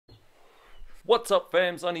What's up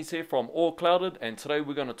fams, Anis here from allclouded, and today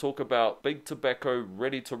we're going to talk about big tobacco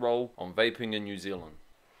ready to roll on vaping in New Zealand.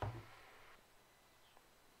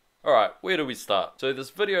 Alright, where do we start? So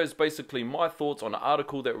this video is basically my thoughts on an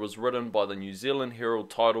article that was written by the New Zealand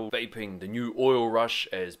Herald titled Vaping, the New Oil Rush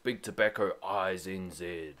as Big Tobacco Eyes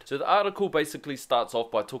NZ. So the article basically starts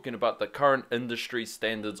off by talking about the current industry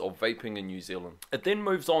standards of vaping in New Zealand. It then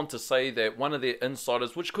moves on to say that one of their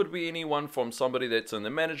insiders, which could be anyone from somebody that's in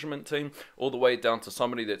the management team all the way down to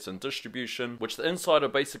somebody that's in distribution, which the insider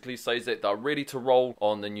basically says that they're ready to roll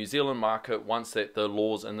on the New Zealand market once that the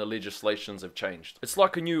laws and the legislations have changed. It's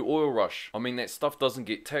like a new oil rush. I mean, that stuff doesn't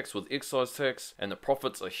get taxed with excise tax and the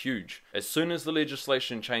profits are huge. As soon as the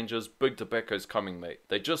legislation changes, big tobacco's coming, mate.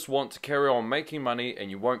 They just want to carry on making money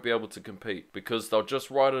and you won't be able to compete because they'll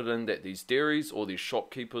just write it in that these dairies or these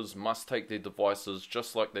shopkeepers must take their devices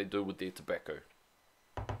just like they do with their tobacco.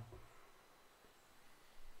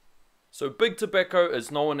 So big tobacco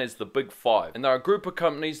is known as the Big Five, and they're a group of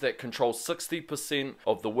companies that control 60%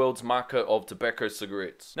 of the world's market of tobacco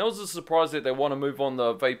cigarettes. Now, is it a surprise that they want to move on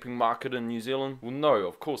the vaping market in New Zealand? Well, no,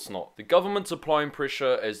 of course not. The government's applying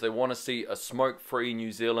pressure as they want to see a smoke-free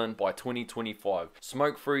New Zealand by 2025.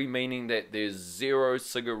 Smoke-free meaning that there's zero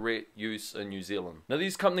cigarette use in New Zealand. Now,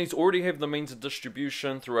 these companies already have the means of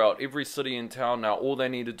distribution throughout every city and town. Now, all they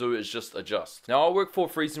need to do is just adjust. Now, I work for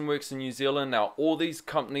Freezing Works in New Zealand. Now, all these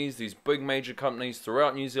companies, these big major companies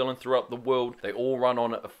throughout New Zealand, throughout the world, they all run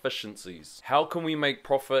on efficiencies. How can we make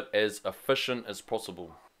profit as efficient as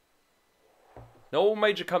possible? Now, all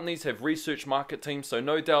major companies have research market teams, so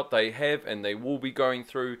no doubt they have and they will be going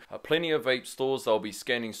through plenty of vape stores. They'll be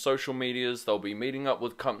scanning social medias, they'll be meeting up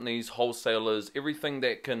with companies, wholesalers, everything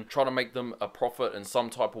that can try to make them a profit in some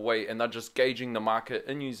type of way, and they're just gauging the market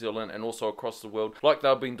in New Zealand and also across the world like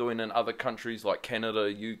they've been doing in other countries like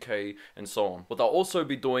Canada, UK and so on. What they'll also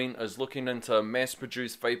be doing is looking into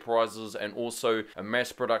mass-produced vaporizers and also a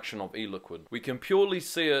mass production of e-liquid. We can purely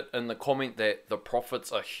see it in the comment that the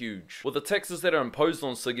profits are huge. With the taxes that are imposed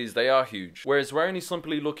on ciggies, they are huge, whereas we're only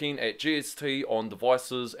simply looking at GST on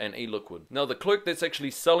devices and e-liquid. Now, the clerk that's actually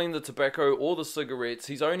selling the tobacco or the cigarettes,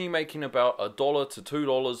 he's only making about $1 to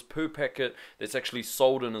 $2 per packet that's actually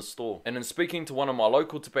sold in his store. And in speaking to one of my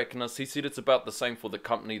local tobacconists, he said it's about the same for the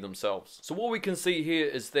company themselves. So what we can see here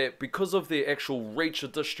is that because of their actual reach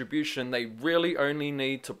of distribution, they really only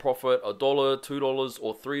need to profit $1, $2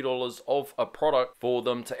 or $3 of a product for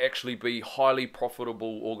them to actually be highly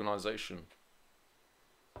profitable organization.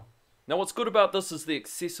 Now, what's good about this is the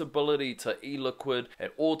accessibility to e-liquid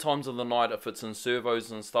at all times of the night if it's in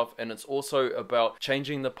servos and stuff, and it's also about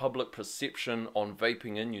changing the public perception on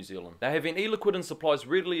vaping in New Zealand. Now, having e-liquid and supplies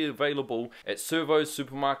readily available at servos,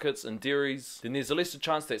 supermarkets and dairies, then there's a lesser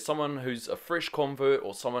chance that someone who's a fresh convert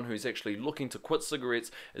or someone who's actually looking to quit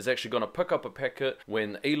cigarettes is actually going to pick up a packet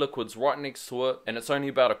when e-liquid's right next to it and it's only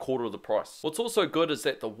about a quarter of the price. What's also good is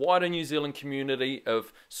that the wider New Zealand community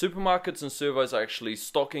of supermarkets and servos are actually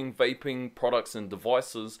stocking vaping products and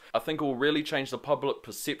devices. I think it will really change the public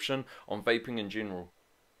perception on vaping in general.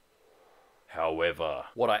 However,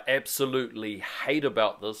 what I absolutely hate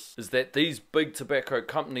about this is that these big tobacco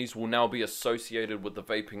companies will now be associated with the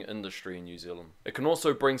vaping industry in New Zealand. It can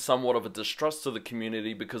also bring somewhat of a distrust to the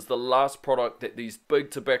community because the last product that these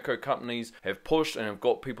big tobacco companies have pushed and have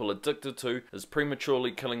got people addicted to is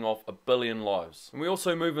prematurely killing off 1 billion lives. And we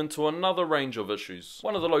also move into another range of issues.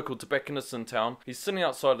 One of the local tobacconists in town, he's sitting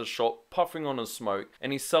outside his shop puffing on his smoke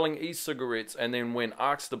and he's selling e-cigarettes, and then when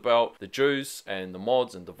asked about the juice and the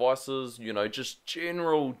mods and devices, you know, just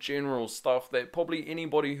general stuff that probably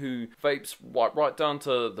anybody who vapes right down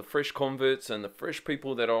to the fresh converts and the fresh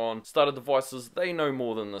people that are on starter devices, they know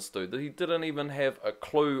more than this dude. He didn't even have a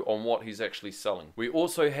clue on what he's actually selling. We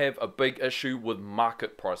also have a big issue with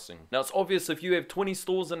market pricing. Now, it's obvious if you have 20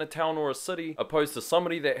 stores in a town or a city opposed to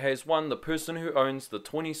somebody that has one, the person who owns the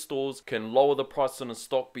 20 stores can lower the price in his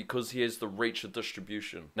stock because he has the reach of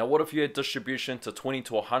distribution. Now, what if you had distribution to 20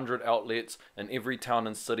 to 100 outlets in every town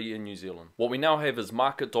and city in New Zealand? What we now have is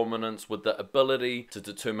market dominance with the ability to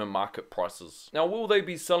determine market prices. Now, will they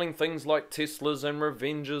be selling things like Teslas and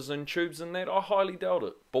Revengers and tubes and that? I highly doubt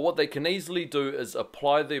it. But what they can easily do is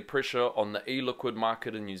apply their pressure on the e-liquid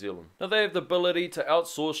market in New Zealand. Now, they have the ability to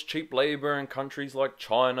outsource cheap labor in countries like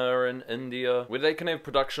China and India, where they can have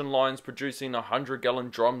production lines producing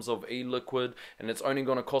 100-gallon drums of e-liquid and it's only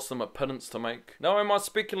going to cost them a pittance to make. Now, am I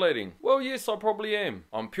speculating? Well, yes, I probably am.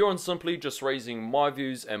 I'm pure and simply just raising my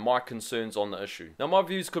views and my concerns on the issue. Now, my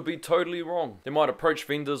views could be totally wrong. They might approach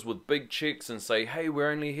vendors with big checks and say, hey,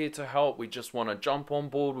 we're only here to help. We just want to jump on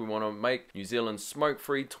board. We want to make New Zealand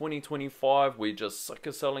smoke-free January 2025. We're just sick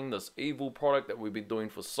of selling this evil product that we've been doing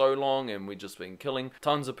for so long, and we've just been killing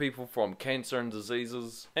tons of people from cancer and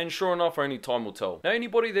diseases. And sure enough, only time will tell. Now,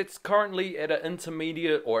 anybody that's currently at an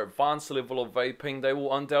intermediate or advanced level of vaping, they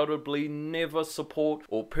will undoubtedly never support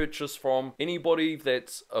or purchase from anybody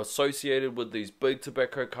that's associated with these big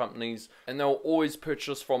tobacco companies, and they'll always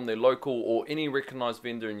purchase from their local or any recognized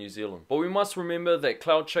vendor in New Zealand. But we must remember that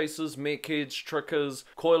cloud chasers, mechheads, trickers,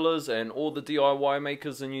 coilers, and all the DIY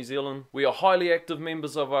makers in New Zealand, we are highly active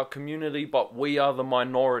members of our community, but we are the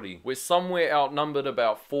minority. We're somewhere outnumbered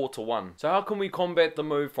about 4 to 1. So how can we combat the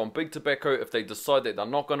move from big tobacco if they decide that they're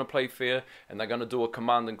not going to play fair and they're going to do a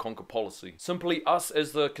command and conquer policy? Simply, us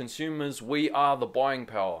as the consumers, we are the buying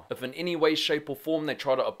power. If in any way, shape or form they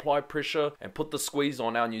try to apply pressure and put the squeeze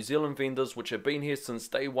on our New Zealand vendors, which have been here since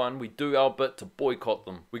day one, we do our bit to boycott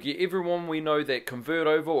them. We get everyone we know that convert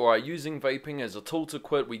over or are using vaping as a tool to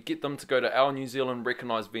quit, we get them to go to our New Zealand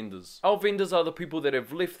recognized vendors. Our vendors are the people that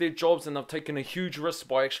have left their jobs and have taken a huge risk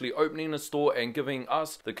by actually opening a store and giving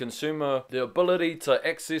us, the consumer, the ability to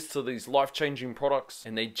access to these life-changing products,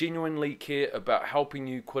 and they genuinely care about helping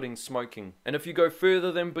you quitting smoking. And if you go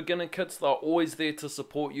further than beginner kits, they're always there to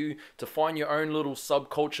support you to find your own little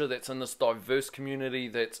subculture that's in this diverse community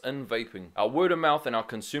that's in vaping. Our word of mouth and our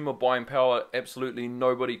consumer buying power, absolutely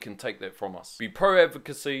nobody can take that from us. Be pro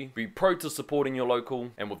advocacy, be pro to supporting your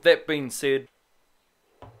local, and with that being said,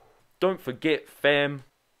 don't forget fam,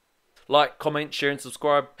 like, comment, share and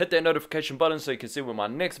subscribe. Hit that notification button so you can see when my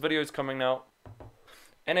next video is coming out.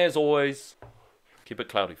 And as always, keep it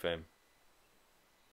cloudy fam.